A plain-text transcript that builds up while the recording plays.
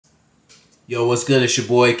Yo, what's good? It's your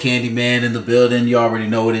boy Candyman in the building. You already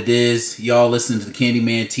know what it is. Y'all listen to the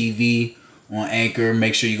Candyman TV on Anchor.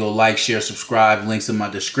 Make sure you go like, share, subscribe. Links in my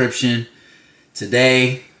description.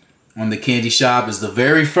 Today on the CandyShop is the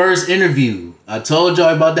very first interview. I told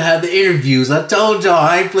y'all about to have the interviews. I told y'all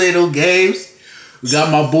I ain't playing no games. We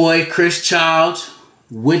got my boy Chris Child,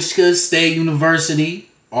 Wichita State University,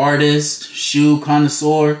 artist, shoe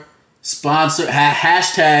connoisseur, sponsor,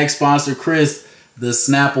 hashtag sponsor Chris, the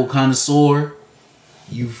Snapple connoisseur.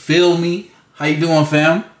 You feel me? How you doing,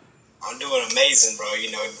 fam? I'm doing amazing, bro.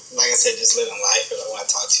 You know, like I said, just living life. I want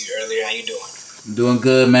to talk to you earlier. How you doing? I'm doing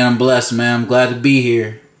good, man. I'm blessed, man. I'm glad to be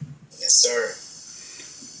here. Yes, sir.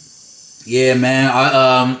 Yeah, man.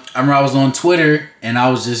 I remember I was on Twitter and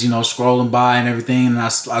I was just, scrolling by and everything, and I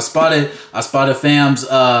spotted fam's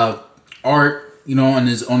art, on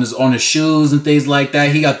his shoes and things like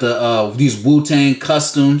that. He got the these Wu-Tang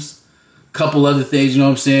customs, couple other things, you know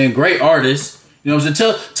what I'm saying? Great artist. You know what I'm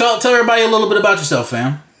saying? Tell everybody a little bit about yourself,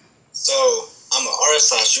 fam. So I'm an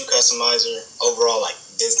artist / shoe customizer, overall like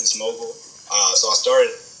business mogul. So I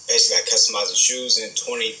started basically like customizing shoes in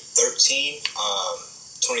 2013,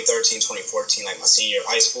 2014, like my senior year of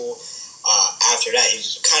high school. After that, it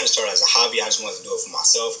just kind of started as a hobby. I just wanted to do it for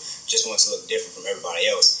myself. Just wanted to look different from everybody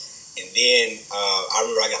else. And then I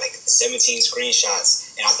remember I got like 17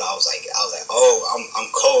 screenshots, and I was like, oh, I'm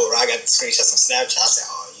cold. Right? I got the screenshots on Snapchat. I said,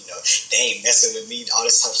 oh, they ain't messing with me. All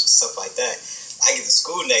this type of stuff like that. I get to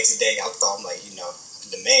school next day. I thought I'm like,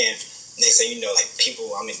 the man. Next thing you know, like people,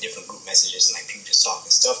 I'm in different group messages, and like people just talking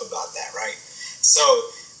stuff about that, right? So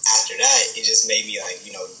after that, it just made me like,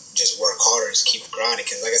 just work harder, just keep grinding.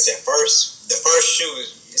 Because like I said, the first shoe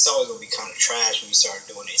it's always gonna be kind of trash when you start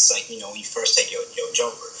doing it. It's like when you first take your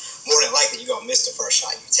jumper. More than likely, you're going to miss the first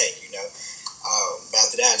shot you take, But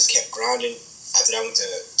after that, I just kept grinding. After that, I went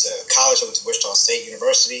to college. I went to Wichita State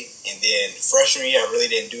University. And then freshman year, I really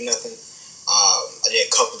didn't do nothing. I did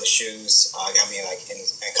a couple of shoes. Got me in a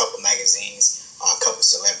couple of magazines. A couple of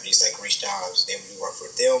celebrities reached out. I was able to work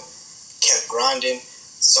for them. Kept grinding.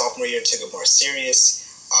 Sophomore year, took it more serious.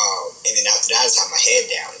 And then after that, I just had my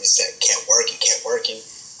head down. And just kept working.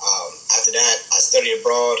 After that, I studied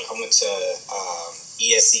abroad. I went to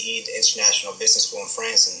ESCE, the International Business School in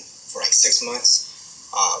France, and for 6 months.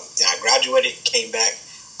 Then I graduated, came back,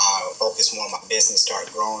 focused more on my business,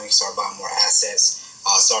 started growing, started buying more assets,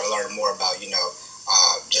 started learning more about,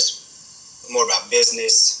 just more about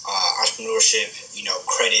business, entrepreneurship,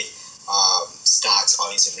 credit, stocks, all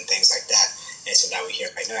these different things like that. And so now we're here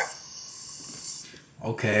right now.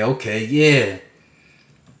 Okay, yeah.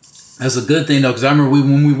 That's a good thing though, because I remember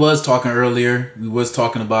when we was talking earlier, we was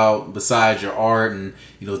talking about besides your art and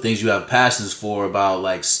things you have passions for, about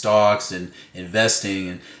like stocks and investing,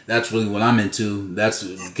 and that's really what I'm into. That's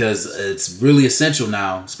because it's really essential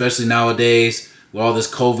now, especially nowadays with all this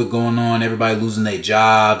COVID going on, everybody losing their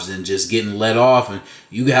jobs and just getting let off, and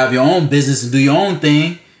you can have your own business and do your own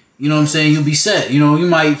thing. You know what I'm saying? You'll be set. You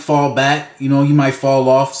might fall back. You might fall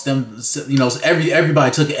off.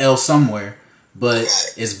 Everybody took an L somewhere. But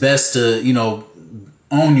it's best to,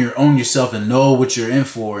 own yourself and know what you're in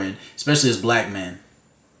for, and especially as black men.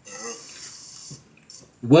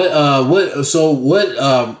 What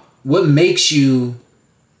makes you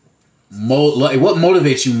what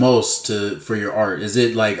motivates you most for your art? Is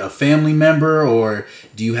it like a family member, or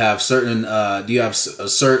do you have a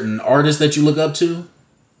certain artist that you look up to?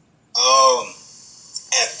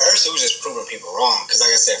 At first it was just proving people wrong, because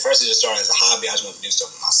like I said, at first it just started as a hobby. I just wanted to do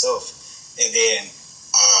stuff for myself. And then,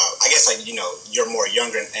 I guess, you're more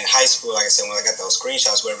younger in high school. Like I said, when I got those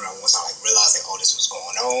screenshots, whatever, once I realized, oh, this was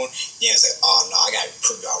going on, it's like, oh, no, I got to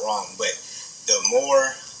prove y'all wrong. But the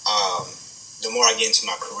more I get into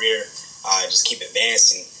my career, just keep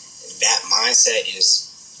advancing, that mindset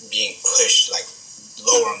is being pushed,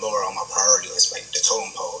 lower and lower on my priority list, like the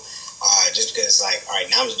totem pole. Just because, all right,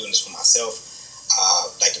 now I'm just doing this for myself.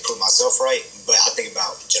 To prove myself right, but I think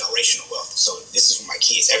about generational wealth. So this is for my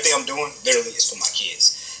kids. Everything I'm doing literally is for my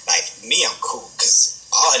kids. Like me, I'm cool because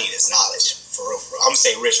all I need is knowledge. For real. I'm gonna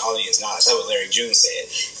say rich, all I need is knowledge. That's what Larry June said.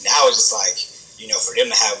 Now it's just for them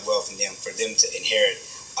to have wealth and for them to inherit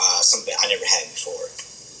something I never had before.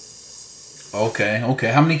 Okay.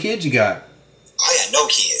 How many kids you got? I got no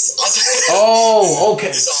kids. Oh,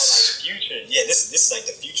 okay. This is all the future. Yeah, this is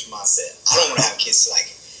the future mindset. I don't want to have kids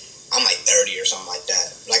I'm 30 or something like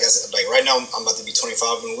that. Like I said, right now I'm about to be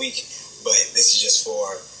 25 in a week, but this is just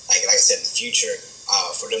for like I said, in the future,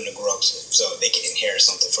 for them to grow up so they can inherit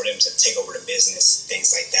something, for them to take over the business,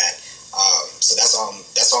 things like that. So that's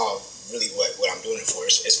all really what I'm doing it for.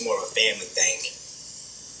 It's more of a family thing.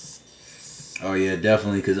 Oh yeah,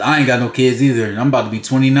 definitely. Cause I ain't got no kids either, and I'm about to be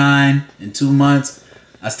 29 in 2 months.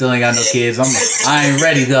 I still ain't got no kids. I ain't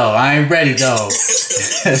ready though.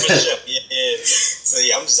 For sure. Yeah. So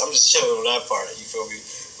yeah, I'm just chilling on that part. You feel me?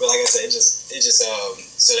 But like I said, it just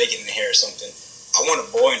so they can inherit something. I want a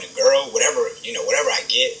boy and a girl. Whatever I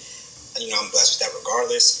get, I'm blessed with that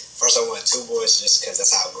regardless. First, I wanted 2 boys just because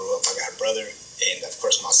that's how I grew up. I got a brother and of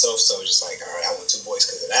course myself. So it's just like, all right, I want 2 boys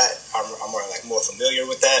because of that. I'm more familiar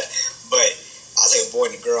with that. But I'll take a boy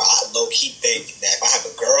and a girl. I low key think that if I have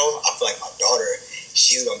a girl, I feel like my daughter,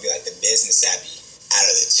 she's gonna be like the business savvy out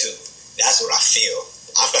of the 2. That's what I feel.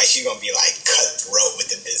 I feel like she's gonna be like cutthroat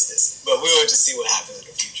with the business. But we will just see what happens in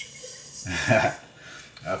the future.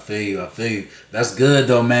 I feel you. That's good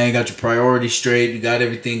though, man. You got your priorities straight. You got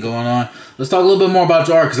everything going on. Let's talk a little bit more about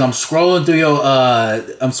your art because I'm scrolling through your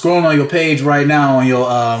I'm scrolling on your page right now on your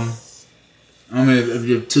I'm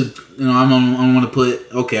gonna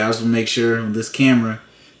put okay. I just want to make sure on this camera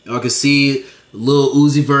y'all can see little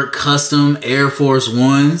Uzi Vert custom Air Force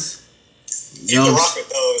Ones. You can rock with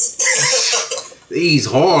those. These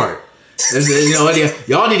hard.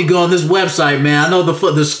 Y'all need to go on this website, man. I know the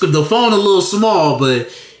phone a little small, but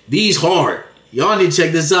these hard. Y'all need to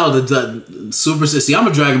check this out. The Super. See, I'm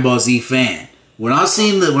a Dragon Ball Z fan. When I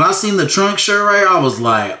seen the trunk shirt right, I was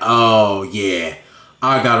like, oh yeah,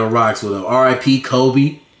 I got a rocks with him. R.I.P.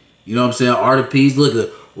 Kobe. You know what I'm saying? Art of Peace. Look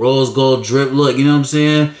at rose gold drip. Look, you know what I'm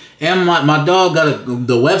saying? And my dog got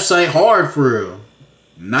the website hard for real.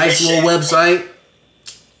 Nice little website. I'm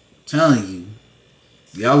telling you.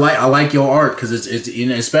 Yeah, I like your art because it's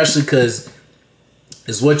especially because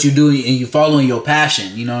it's what you do and you following your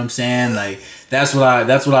passion. You know what I'm saying? Like that's what I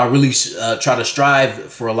really try to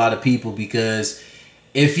strive for a lot of people because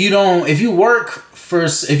if you work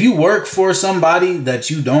for somebody that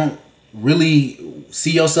you don't really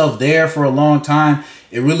see yourself there for a long time,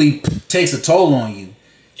 it really takes a toll on you.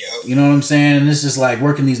 You know what I'm saying? And it's just like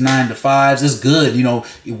working these 9 to 5s. It's good.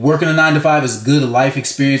 Working a 9 to 5 is a good life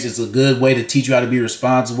experience. It's a good way to teach you how to be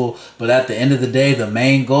responsible. But at the end of the day, the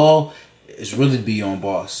main goal is really to be your own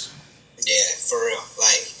boss. Yeah, for real.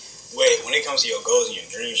 Like, when it comes to your goals and your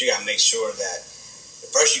dreams, you got to make sure that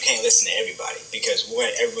first you can't listen to everybody because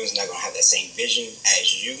everyone's not going to have that same vision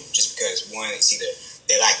as you just because one, it's either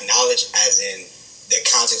they lack knowledge as in the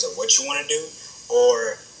context of what you want to do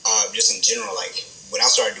or just in general, like, when I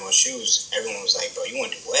started doing shoes, everyone was like, bro, you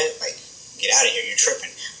want to do what? Like, get out of here, you're tripping.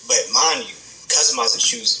 But mind you, customizing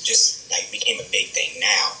shoes just, like, became a big thing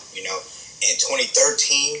now, In 2013,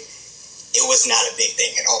 it was not a big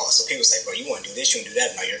thing at all. So people was like, bro, you want to do this, you want to do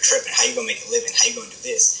that? No, you're tripping. How you going to make a living? How you going to do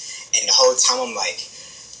this? And the whole time I'm like,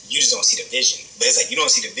 you just don't see the vision. But it's like, you don't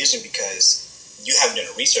see the vision because you haven't done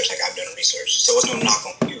the research like I've done the research. So it's no knock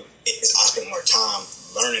on you. It's I spend more time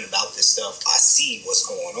learning about this stuff. I see what's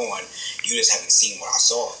going on. You just haven't seen what I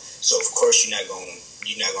saw. So of course you're not gonna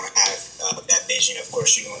have that vision. Of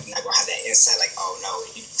course you're not gonna have that insight. Like, oh no, I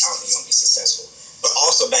don't think you're gonna be successful. But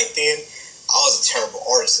also back then, I was a terrible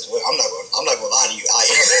artist as well. I'm not gonna lie to you. I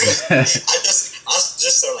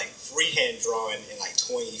just started like freehand drawing in like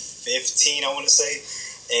 2015, I want to say.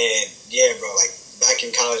 And yeah, bro, like back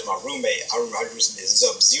in college, my roommate, I remember I drew this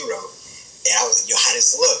Sub-Zero, and I was like, yo, how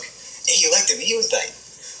does this look? And he looked at me, he was like,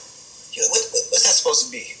 what's that supposed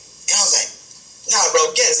to be? And I was like, nah,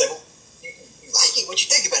 bro, guess. Like, you like it? What you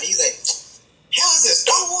think about it? He's like, hell, is this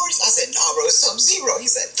Star Wars? I said, nah, bro, it's Sub-Zero. He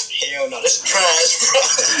said, hell no, this is trash, bro.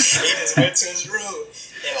 He just went to his room.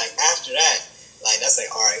 And, like, after that, like, that's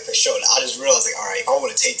like, all right, for sure. I just realized, like, all right, if I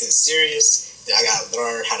want to take this serious, then I got to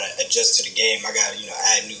learn how to adjust to the game. I got to,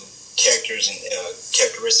 add new characters and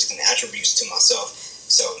characteristics and attributes to myself.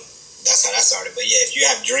 So that's how that started. But, yeah, if you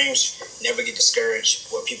have dreams, never get discouraged.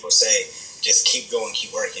 What people say, just keep going,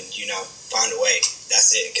 keep working, find a way.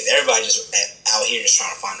 That's it. Because everybody just out here just trying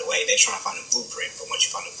to find a way. They're trying to find a blueprint. But once you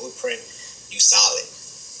find a blueprint, you solid.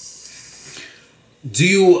 Do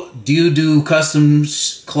you do custom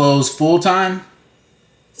clothes full time?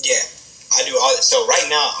 Yeah, I do all that. So right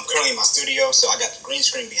now, I'm currently in my studio. So I got the green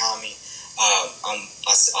screen behind me.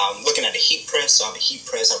 I'm looking at the heat press. So I have a heat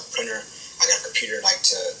press. I have a printer. I got a computer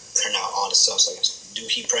to print out all the stuff so I can do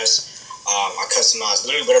heat press. I customize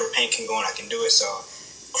literally whatever paint can go on. I can do it. So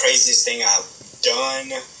craziest thing I've done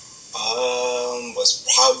was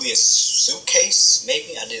probably a suitcase.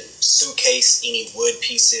 Maybe I did suitcase, any wood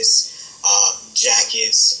pieces,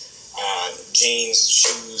 jackets, jeans,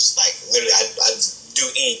 shoes. Like literally, I do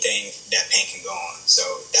anything that paint can go on. So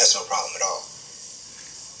that's no problem at all.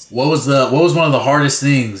 What was one of the hardest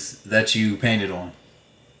things that you painted on?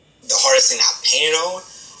 The hardest thing I painted on,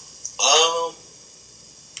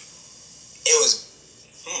 it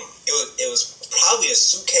was probably a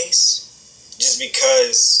suitcase, just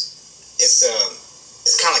because it's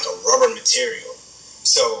kind of like a rubber material.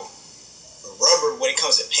 So rubber, when it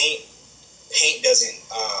comes to paint doesn't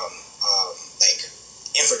like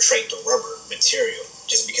infiltrate the rubber material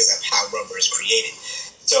just because of how rubber is created.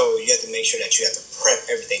 So you have to make sure that you have to prep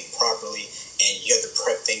everything properly, and you have to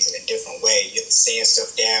prep things in a different way. You have to sand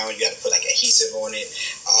stuff down. You have to put like adhesive on it.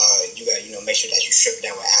 You got to make sure that you strip it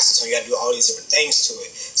down with acetone. You got to do all these different things to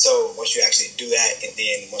it. So once you actually do that, and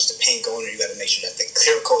then once the paint goes on there, you got to make sure that the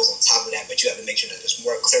clear coat is on top of that. But you have to make sure that there's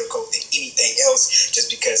more clear coat than anything else, just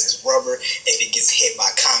because it's rubber. If it gets hit by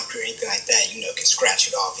concrete or anything like that, it can scratch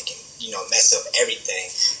it off. It can mess up everything.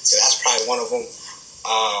 So that's probably one of them.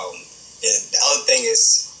 The other thing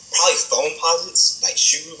is probably foam posits, like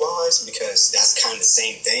shoe wise, because that's kind of the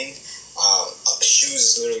same thing.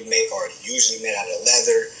 Shoes is literally usually made out of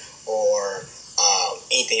leather or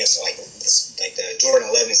anything else like this, like the Jordan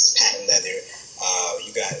 11s is patent leather.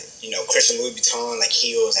 You got Christian Louis Vuitton, like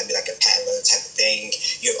heels, that'd be like a patent leather type of thing.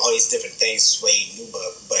 You have all these different things, suede,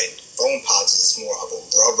 nubuck, but foam posits is more of a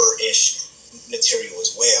rubber-ish material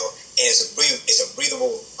as well. And it's a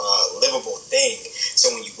breathable, livable thing. So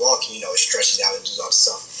when you walk, it stretches out and does all the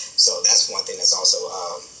stuff. So that's one thing that's also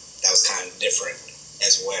that was kind of different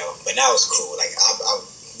as well. But that was cool. Like I've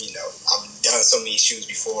done so many shoes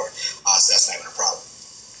before, so that's not even a problem.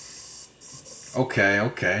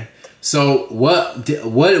 Okay. So what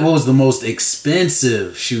was the most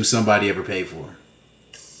expensive shoe somebody ever paid for?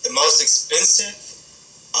 The most expensive,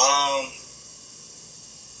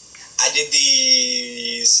 I did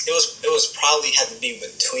these. It was probably had to be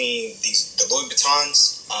between the Louis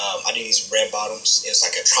Vuittons. I did these red bottoms. It was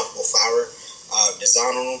like a tropical flower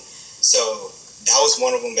design on them. So that was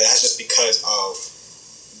one of them, but that's just because of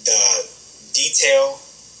the detail,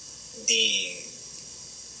 the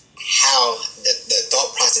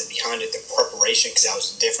thought process behind it, the preparation, because that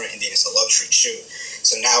was different, and then it's a luxury shoe.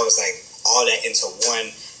 So now it's like all that into one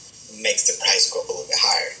makes the price go up a little bit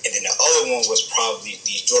higher. And then the other one was probably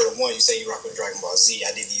these Jordan 1. You say you rock with Dragon Ball Z.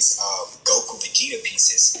 I did these Goku Vegeta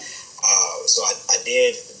pieces. So I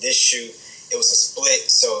did this shoe. It was a split.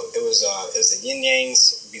 So it was the yin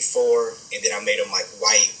yangs before, and then I made them like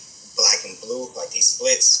white, black, and blue, like these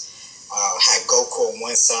splits. Had Goku on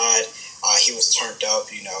one side. He was turned up,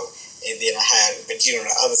 and then I had Vegeta on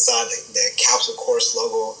the other side, the Capsule Course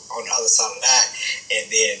logo on the other side of that, and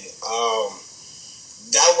then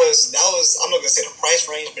that was I'm not gonna say the price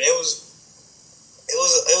range, but it was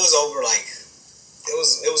over like it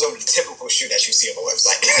was over the typical shoe that you see on the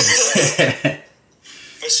website.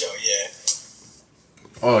 For sure, yeah.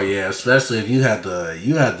 Oh yeah, especially if you had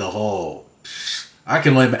the whole. I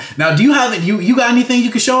can only now. Do you have you got anything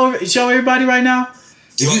you can show everybody right now?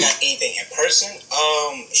 Do I got anything in person?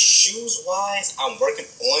 Shoes wise, I'm working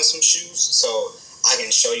on some shoes, so I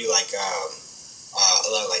can show you like a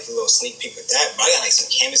little sneak peek with that. But I got like some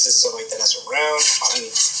canvases, stuff like that that's around.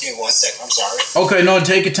 Give me 1 second. I'm sorry. Okay, no,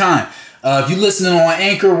 take your time. If you're listening on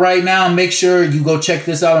Anchor right now, make sure you go check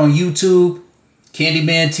this out on YouTube,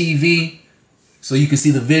 Candyman TV, so you can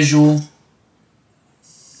see the visual.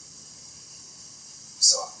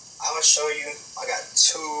 So I'm gonna show you.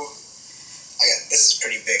 This is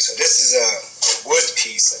pretty big. So this is a wood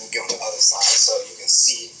piece. Let me get on the other side so you can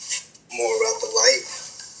see more about the light.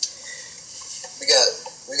 We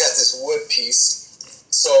got this wood piece.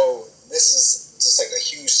 So this is just like a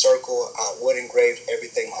huge circle. Wood engraved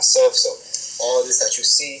everything myself. So all this that you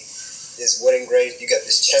see is wood engraved. You got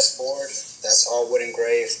this chessboard. That's all wood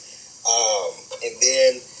engraved. And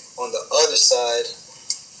then on the other side,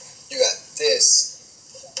 you got this.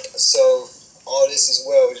 So all this as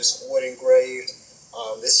well is just wood engraved.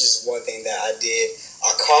 This is just one thing that I did.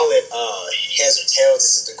 I call it heads or tails.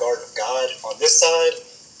 This is the Garden of God on this side.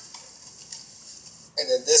 And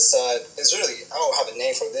then this side is really, I don't have a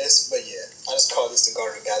name for this, but yeah, I just call this the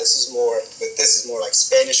Garden of God. This is more like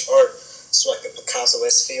Spanish art. It's like a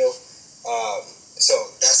Picasso-esque feel. So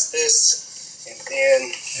that's this. And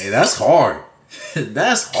then... Hey, that's hard.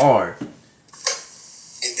 That's hard.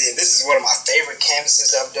 And then this is one of my favorite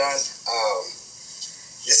canvases I've done.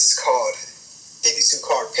 This is called 52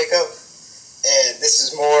 Card Pickup. And this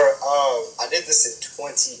is more, I did this in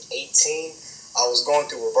 2018. I was going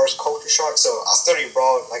through reverse culture shock. So I studied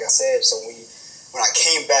abroad, like I said. So when I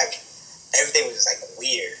came back, everything was just like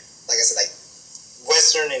weird. Like I said, like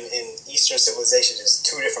Western and Eastern civilization, just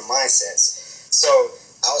two different mindsets. So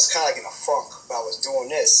I was kind of like in a funk, but I was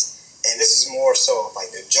doing this. And this is more so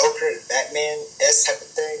like the Joker, the Batman-esque type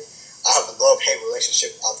of thing. I have a love-hate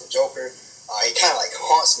relationship with the Joker. He kind of like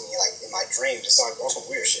haunts me like in my dreams. It's on some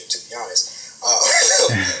weird shit, to be honest.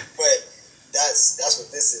 But that's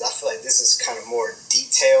what this is. I feel like this is kind of more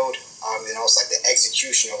detailed. And also like the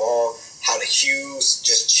execution of all how the hues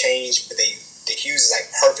just change, but the hues is like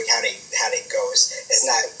perfect how they go. It's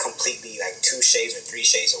not completely like 2 shades or 3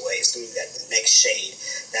 shades away. It's through like the next shade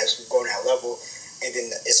that's going at level, and then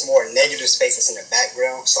it's more negative space that's in the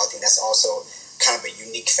background. So I think that's also kind of a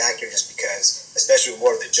unique factor, just because, especially with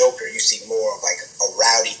more of the Joker, you see more of like a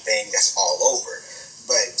rowdy thing that's all over.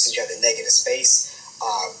 But since you have the negative space,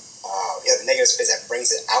 that brings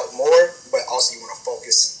it out more. But also you want to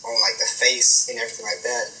focus on like the face and everything like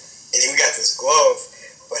that. And then we got this glove.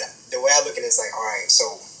 But the way I look at it is like, all right,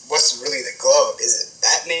 so what's really the glove? Is it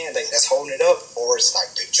Batman like that's holding it up, or is it like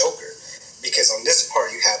the Joker? Because on this part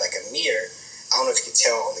you have like a mirror. I don't know if you can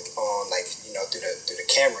tell on like through the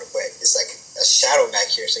camera, but it's like a shadow back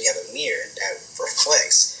here, so you have a mirror that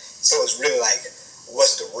reflects. So it's really like,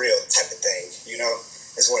 what's the real type of thing,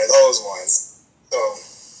 It's one of those ones. So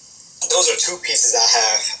those are 2 pieces I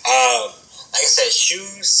have. Like I said,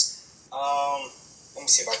 shoes. Let me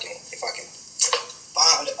see if I can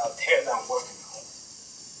find a pair that I'm working on.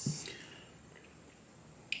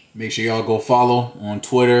 Make sure y'all go follow on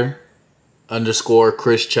Twitter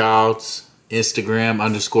 _Chris Childs, Instagram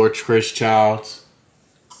 _Chris Childs.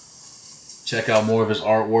 Check out more of his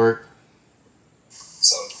artwork.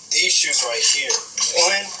 So these shoes right here,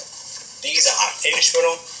 these I finished with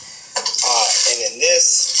them, and then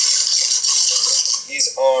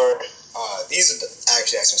these are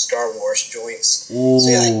actually like some Star Wars joints. Ooh. So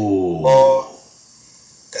you got like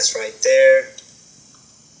that's right there,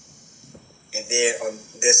 and then on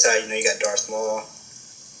this side, you got Darth Maul.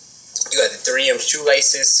 You got the 3M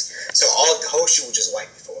shoelaces. So the whole shoe was just white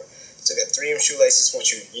before. So you got 3M shoelaces.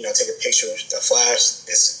 Once you take a picture with the flash,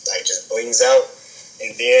 this like just blings out.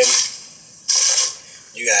 And then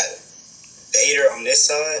you got Vader on this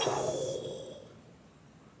side.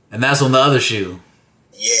 And that's on the other shoe.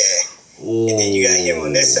 Yeah. Ooh. And then you got him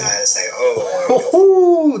on this side. It's like,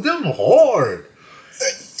 them hard. So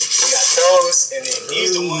you got those, and then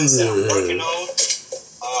these are the ones that I'm working on.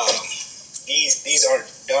 These aren't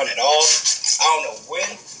done at all. I don't know when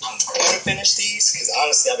I'm going to finish these, because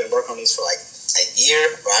honestly I've been working on these for like a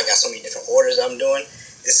year, but I got so many different orders I'm doing.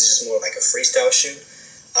 This is just more like a freestyle shoot.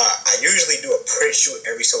 I usually do a print shoot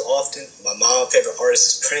every so often. My mom's favorite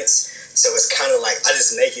artist is Prince, so it's kind of like I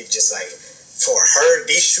just make it just like for her.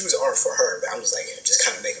 These shoes aren't for her, but I'm just like just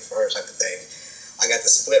kind of make it for her type of thing. I got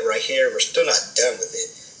the split right here. We're still not done with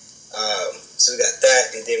it. So we got that,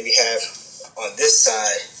 and then we have on this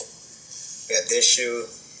side, we got this shoe.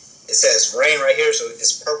 It says rain right here, so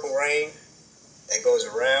it's purple rain that goes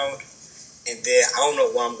around. And then I don't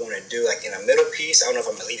know what I'm going to do, like in a middle piece. I don't know if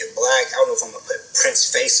I'm going to leave it black. I don't know if I'm going to put Prince's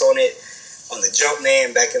face on it. On the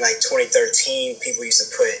Jumpman back in like 2013, people used to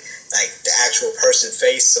put like the actual person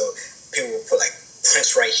face. So people would put like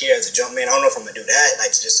Prince right here as a Jumpman. I don't know if I'm going to do that,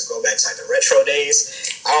 like just to go back to like the retro days.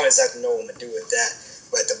 I don't exactly know what I'm going to do with that.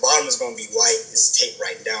 But the bottom is going to be white. It's taped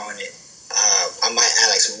right down on it. I might add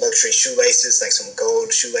like some luxury shoelaces, like some gold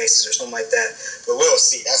shoelaces or something like that. But we'll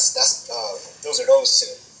see. Those are those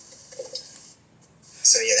 2.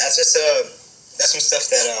 So yeah, that's just that's some stuff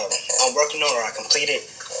that I'm working on or I completed.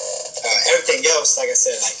 Everything else, like I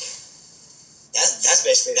said, like that's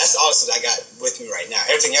basically all that I got with me right now.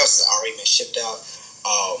 Everything else has already been shipped out.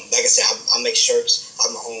 Like I said, I make shirts. I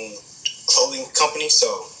have my own clothing company. So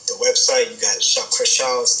the website, you got Shop Chris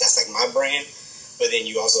Childs. That's like my brand. But then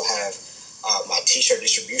you also have my t-shirt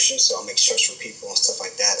distribution, so I make shirts for people and stuff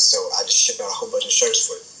like that. So I just ship out a whole bunch of shirts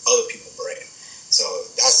for other people's brand. So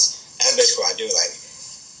that's basically what I do. Like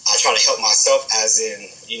I try to help myself, as in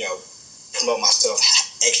promote myself,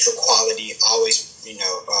 extra quality. Always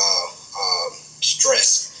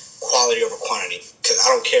stress quality over quantity, because I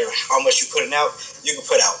don't care how much you're putting out. You can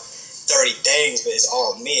put out 30 things, but it's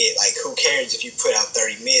all mid. Like who cares if you put out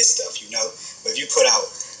 30 mid stuff, But if you put out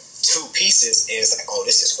 2 pieces and it's like, oh,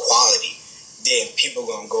 this is quality, then people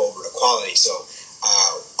gonna go over the quality. So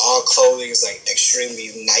all clothing is like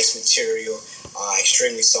extremely nice material,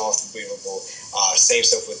 extremely soft, breathable. Same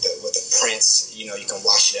stuff with the prints. You can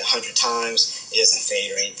wash it 100 times. It doesn't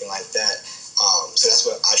fade or anything like that. So that's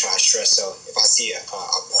what I try to stress. So if I see a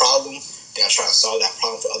problem, then I try to solve that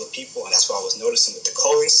problem for other people. And that's what I was noticing with the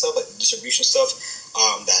clothing stuff, like the distribution stuff,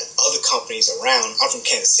 that other companies around. I'm from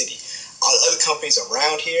Kansas City. All the other companies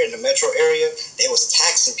around here in the metro area, they was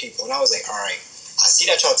taxing people. And I was like, all right, I see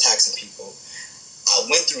that y'all taxing people. I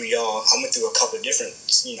went through a couple of different,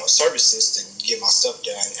 services to get my stuff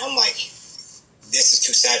done. And I'm like, this is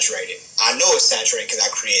too saturated. I know it's saturated because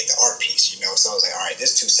I created the art piece, So I was like, all right,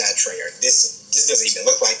 this is too saturated. Or this doesn't even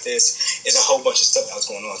look like this. There's a whole bunch of stuff that was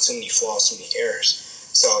going on. Too many flaws, too many errors.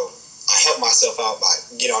 So I helped myself out by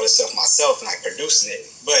getting all this stuff myself and like producing it.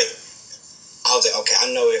 But I was like, okay,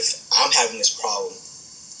 I know if I'm having this problem,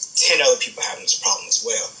 10 other people having this problem as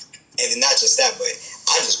well. And then not just that, but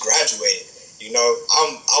I just graduated. You know,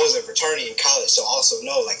 I was a fraternity in college, so I also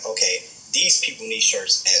know, like, okay, these people need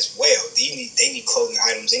shirts as well. They need clothing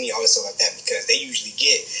items, they need all this stuff like that, because they usually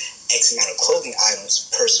get X amount of clothing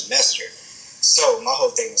items per semester. So my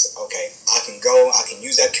whole thing was, okay, I can go, I can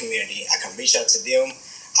use that community, I can reach out to them,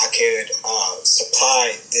 I could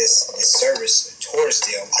supply this service towards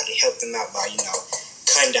them. I can help them out by, you know,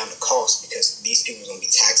 cutting down the cost, because these people are going to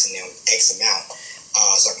be taxing them X amount.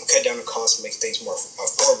 So I can cut down the cost, make things more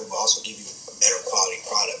affordable, but also give you better quality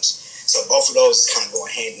products. So both of those kind of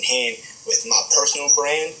going hand in hand with my personal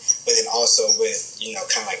brand, but then also with, you know,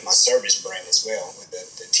 kind of like my service brand as well, with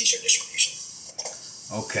the t-shirt distribution.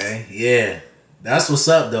 Okay, yeah. That's what's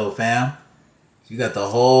up though, fam. You got the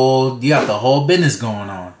whole business going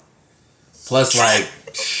on. Plus, like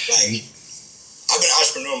I've been an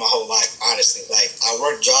entrepreneur my whole life, honestly. Like, I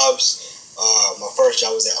worked jobs. My first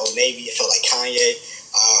job was at Old Navy. It felt like Kanye.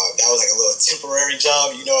 That was like a little temporary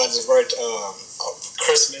job. You know, I just worked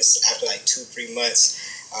Christmas. After like 2-3 months,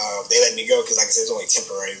 they let me go because, like I said, it's only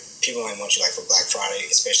temporary. People only want you like for Black Friday,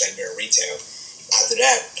 especially like during retail. After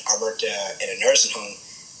that, I worked in a nursing home,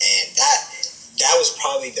 and that was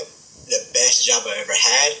probably the best job I ever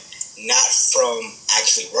had. Not from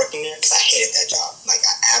actually working there, because I hated that job. Like,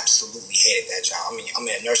 I absolutely hated that job. I mean, I'm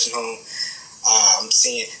in a nursing home.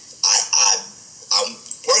 I'm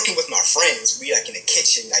working with my friends. We like in the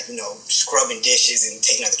kitchen, like, you know, scrubbing dishes and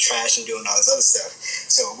taking out the trash and doing all this other stuff.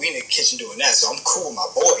 So we in the kitchen doing that. So I'm cool with my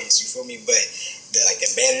boys, you feel me? But the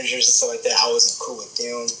managers and stuff like that, I wasn't cool with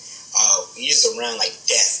them. We just around like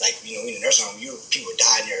death. Like, you know, we in the nursing home, people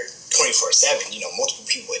dying there 24/7. You know, multiple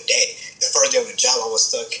people a day. The first day on the job, I was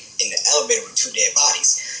stuck in the elevator with 2 dead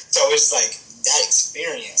bodies. So it's like that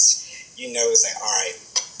experience. You know, it's like, all right,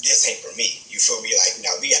 this ain't for me. You feel me? Like,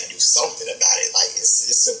 no, we got to do something about it. Like, it's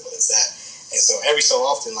simple as that. And so every so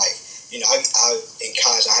often, like, you know, I in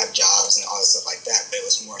college I have jobs and all this stuff like that. But it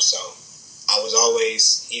was more so, I was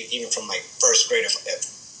always, even from like first grade of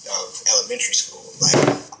elementary school, like,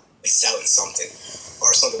 selling something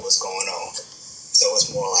or something was going on. So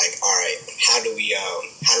it's more like, all right, how do we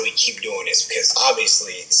keep doing this? Because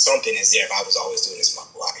obviously something is there if I was always doing this my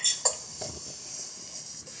life.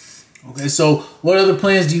 Okay, so what other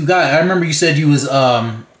plans do you got? I remember you said you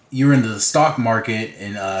were into the stock market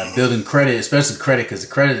and building credit, especially credit, because the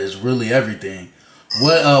credit is really everything.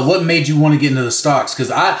 What made you want to get into the stocks?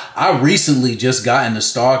 Because I recently just got into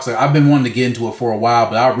stocks. Like, I've been wanting to get into it for a while,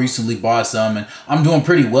 but I recently bought some, and I'm doing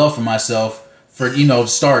pretty well for myself for, you know,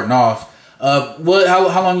 starting off. How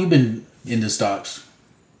long you been into stocks?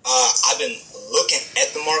 I've been looking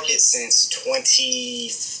at the market since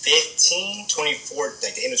 2015, 24,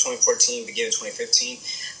 like the end of 2014, beginning of 2015.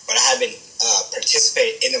 But I haven't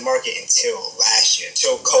participated in the market until last year,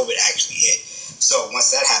 until COVID actually hit. So once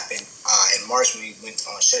that happened, in March when we went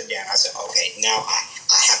on shutdown, I said, okay, now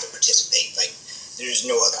I have to participate. Like, there's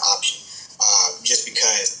no other option. Just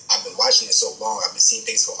because I've been watching it so long, I've been seeing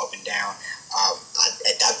things go up and down.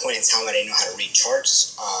 At that point in time, I didn't know how to read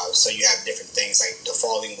charts. So you have different things like the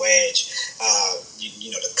falling wedge, you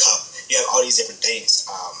know, the cup. You have all these different things,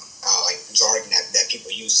 like jargon that people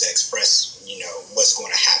use to express, you know, what's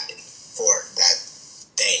going to happen for that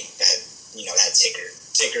thing, that, you know, that ticker.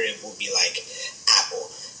 Ticker, it will be like Apple.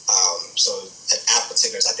 So Apple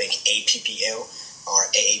ticker is, I think, APPL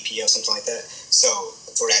or AAPL, something like that. So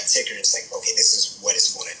for that ticker, it's like, okay, this is what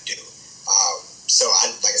it's going to do. So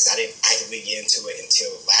like I said, I didn't actively get into it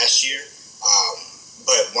until last year.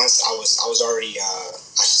 But once I was already, I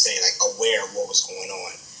should say, like, aware of what was going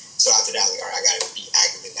on. So after that, like, all right, I got to be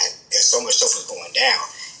active in that, because so much stuff was going down,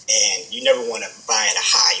 and you never want to buy at a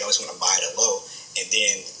high. You always want to buy at a low and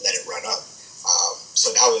then let it run up.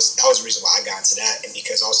 So that was the reason why I got into that, and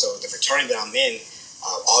because also the fraternity that I'm in,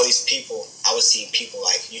 all these people, I was seeing people,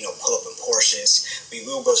 like, you know, pull up in Porsches. We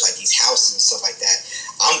will go to like these houses and stuff like that.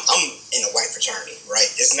 I'm in a white fraternity, right?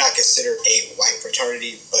 It's not considered a white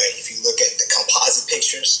fraternity, but if you look at the composite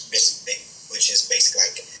pictures, which is basically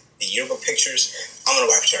like the yearbook pictures, I'm in a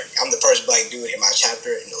white fraternity. I'm the first black dude in my chapter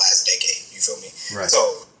in the last decade. You feel me? Right.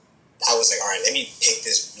 So I was like, all right, let me pick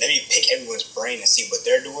everyone's brain and see what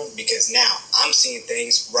they're doing, because now I'm seeing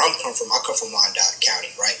things where I'm coming from. I come from Wyandotte County,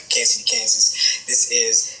 right? Kansas City, Kansas. This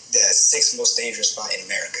is the 6th most dangerous spot in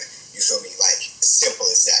America. You feel me? Like, simple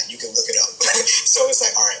as that. You can look it up. So it's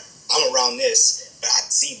like, all right, I'm around this, but I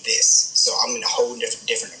see this. So I'm in a whole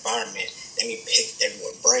different environment. Let me pick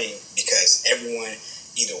everyone's brain, because everyone,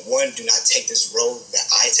 either one, do not take this road that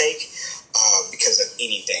I take because of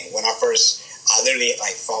anything. When I first I literally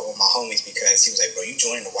like fought with my homies because he was like, bro, you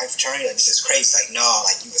joining the white fraternity? Like, this is crazy. Like, no,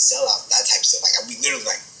 like, you a sellout, that type of stuff. Like, we literally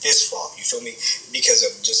like fist fought, you feel me? Because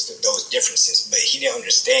of just those differences. But he didn't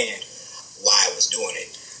understand why I was doing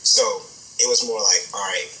it. So it was more like, all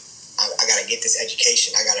right, I gotta get this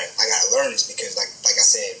education. I gotta learn this because like I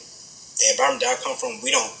said, the environment that I come from, we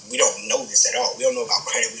don't know this at all. We don't know about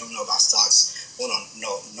credit. We don't know about stocks. We don't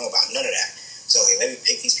know about none of that. So like, let me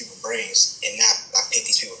pick these people's brains, and now I pick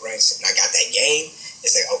these people's brains, and I got that game.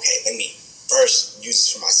 It's like, okay, let me first use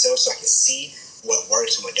this for myself so I can see what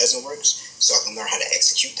works and what doesn't work, so I can learn how to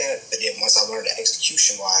execute that. But then once I learn the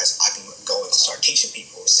execution wise, I can go and start teaching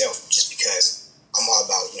people myself. Just because I'm all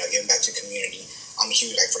about giving back to the community. I'm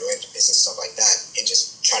huge like for the business and stuff like that, and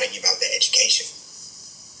just try to give out that education.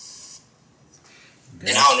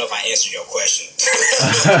 And I don't know if I answered your question.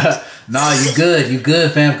 No, you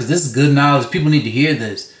good, fam. Because this is good knowledge. People need to hear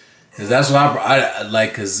this. Because that's what I like.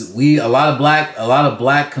 Because a lot of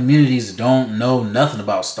black communities don't know nothing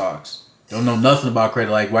about stocks. Don't know nothing about credit.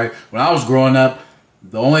 Like right when I was growing up,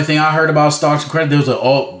 the only thing I heard about stocks and credit, there was like,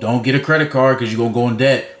 oh, don't get a credit card because you're gonna go in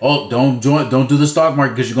debt. Oh, don't do the stock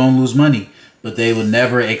market because you're gonna lose money. But they would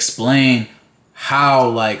never explain how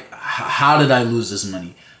did I lose this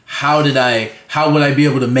money? How would I be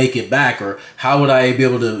able to make it back, or how would I be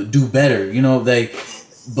able to do better?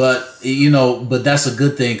 But that's a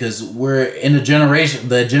good thing because we're in the generation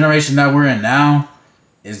that we're in now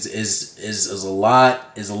is a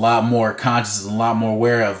lot more conscious and a lot more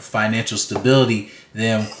aware of financial stability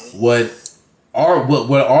than what our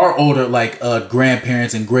older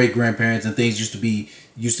grandparents and great grandparents and things used to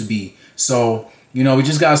be. So we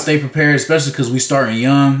just gotta stay prepared, especially because we starting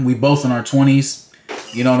young. We both in our 20s.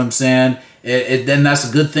 You know what I'm saying? Then that's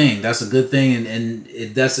a good thing. That's a good thing, and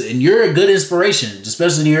you're a good inspiration,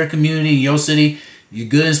 especially in your community, in your city. You're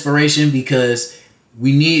good inspiration because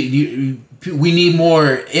we need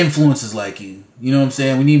more influences like you. You know what I'm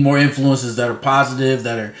saying? We need more influences that are positive,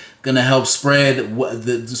 that are gonna help spread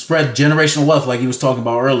generational wealth, like you was talking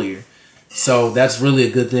about earlier. So that's really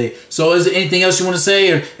a good thing. So is there anything else you want to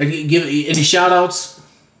say, or give any shout outs?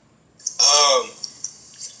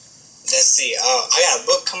 Let's see. I got a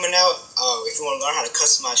book coming out. If you want to learn how to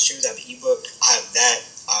customize shoes, I have an ebook. I have that.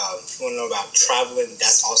 If you want to know about traveling,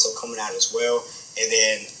 that's also coming out as well. And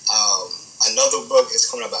then another book is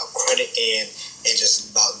coming out about credit and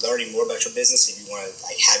just about learning more about your business. If you want to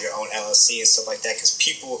have your own LLC and stuff like that, because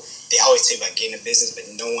people, they always tell you about getting a business, but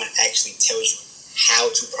no one actually tells you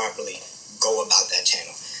how to properly go about that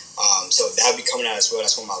channel. So that'll be coming out as well.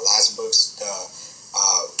 That's one of my last books. The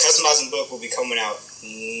customizing book will be coming out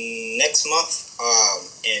next month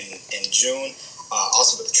in June.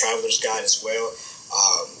 Also with the Traveler's Guide as well.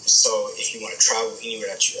 So if you want to travel anywhere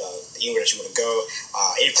that you want to go,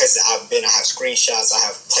 any place that I've been, I have screenshots. I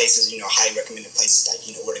have places, highly recommended places like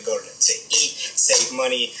where to go to eat, save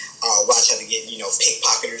money, watch how to get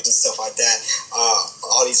pickpocketers and stuff like that.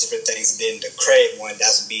 All these different things. And then the credit one,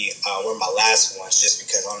 that's would be one of my last ones, just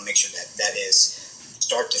because I want to make sure that is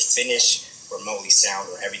start to finish remotely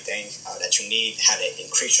sound, or everything that you need, how to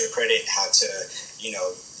increase your credit, how to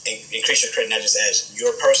increase your credit not just as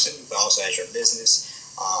your person but also as your business.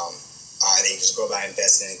 Then you just go about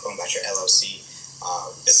investing and going about your LLC.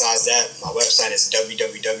 Besides that, my website is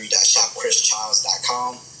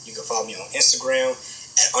www.shopchrischilds.com. You can follow me on Instagram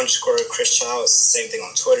at _ChrisChilds. Same thing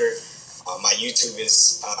on Twitter. My YouTube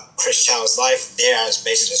is Chris Childs Life. There I just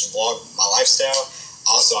basically just vlog my lifestyle.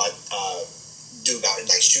 Also I do about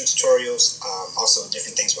shoe tutorials, also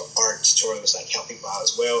different things about art tutorials, help people out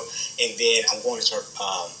as well. And then I'm going to start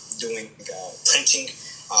doing printing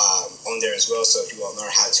on there as well. So if you want to learn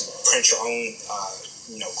how to print your own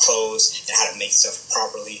clothes and how to make stuff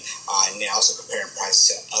properly, and then also comparing prices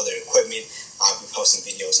to other equipment, I'll be posting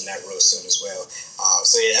videos on that real soon as well.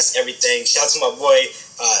 So yeah, that's everything. Shout out to my boy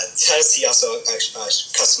Tess. He also a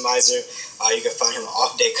customizer. You can find him on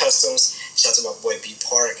Off Day Customs. Shout out to my boy B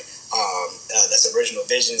Park. That's Original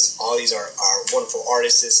Visions. All these are wonderful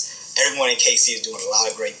artists. Everyone in KC is doing a lot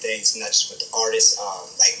of great things, not just with the artists,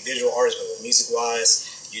 visual artists, but with music wise.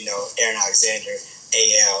 Aaron Alexander,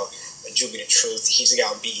 AL, Juby the Truth. He's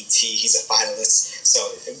got on BET. He's a finalist. So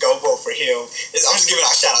go vote for him. I'm just giving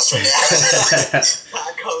out shout outs right now.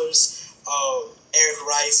 Hot Colors, Eric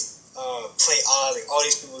Rice, Play Oz, all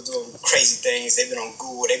these people doing crazy things. They've been on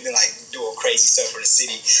Google. They've been doing crazy stuff for the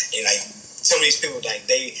city, and some of these people,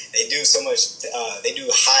 they do so much, they do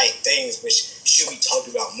high things which should be talked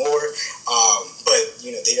about more, but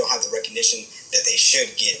they don't have the recognition that they should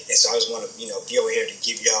get. And so I just want to be over here to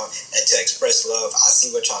give y'all to express love. I see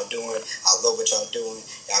what y'all doing. I love what y'all doing.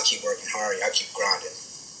 Y'all keep working hard. Y'all keep grinding.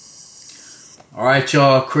 All right,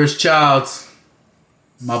 y'all. Chris Childs.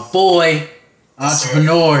 My boy,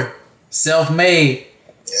 entrepreneur, self-made.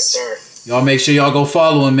 Yes, sir. Y'all make sure y'all go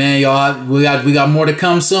follow him, man. Y'all, we got more to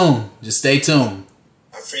come soon. Just stay tuned.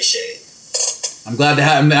 I appreciate it. I'm glad to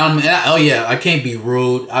have. Oh yeah, I can't be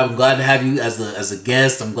rude. I'm glad to have you as a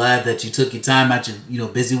guest. I'm glad that you took your time out your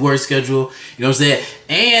busy work schedule. You know what I'm saying?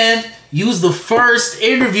 And you was the first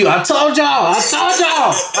interview. I told y'all.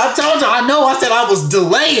 I know. I said I was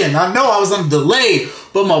delaying. I know I was on delay.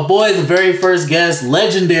 But my boy, the very first guest,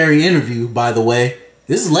 legendary interview. By the way,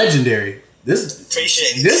 this is legendary.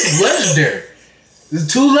 Appreciate it. This is legendary. There's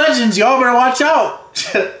two legends. Y'all better watch out.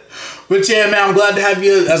 But yeah, man, I'm glad to have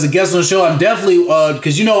you as a guest on the show. I'm definitely,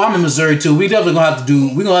 because I'm in Missouri too. We definitely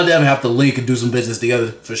gonna have to link and do some business together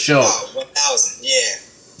for sure. 1,000, yeah.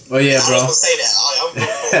 Oh yeah, bro. I was gonna say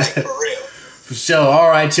that. I'm for real. For sure. All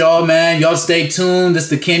right, y'all, man. Y'all stay tuned. This is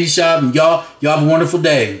the Candy Shop, and y'all have a wonderful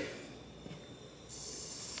day.